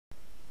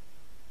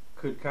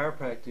Could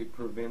chiropractic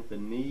prevent the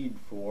need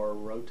for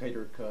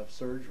rotator cuff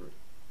surgery?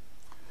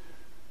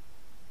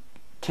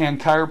 Can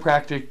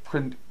chiropractic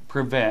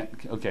prevent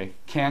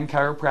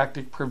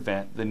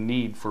the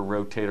need for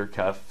rotator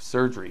cuff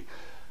surgery?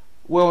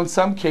 Well, in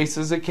some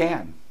cases it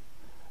can.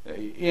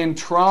 In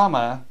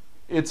trauma,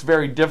 it's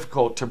very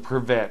difficult to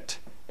prevent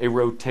a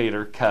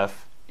rotator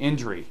cuff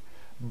injury.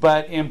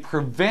 But in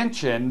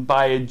prevention,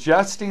 by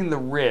adjusting the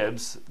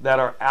ribs that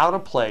are out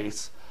of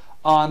place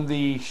on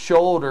the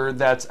shoulder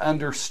that's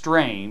under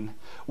strain,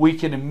 we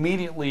can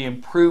immediately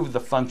improve the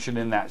function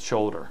in that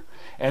shoulder.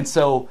 And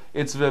so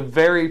it's a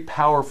very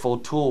powerful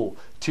tool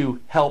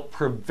to help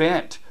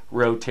prevent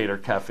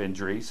rotator cuff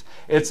injuries.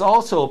 It's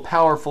also a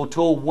powerful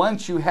tool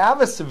once you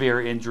have a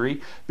severe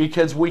injury,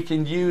 because we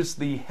can use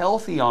the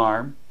healthy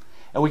arm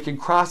and we can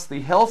cross the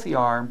healthy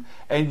arm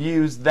and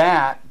use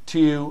that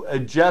to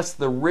adjust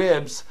the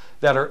ribs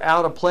that are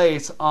out of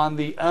place on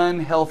the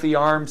unhealthy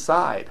arm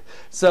side.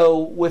 So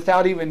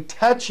without even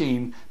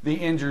touching the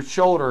injured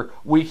shoulder,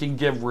 we can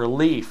give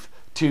relief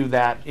to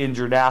that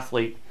injured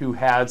athlete who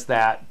has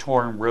that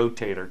torn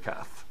rotator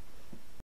cuff.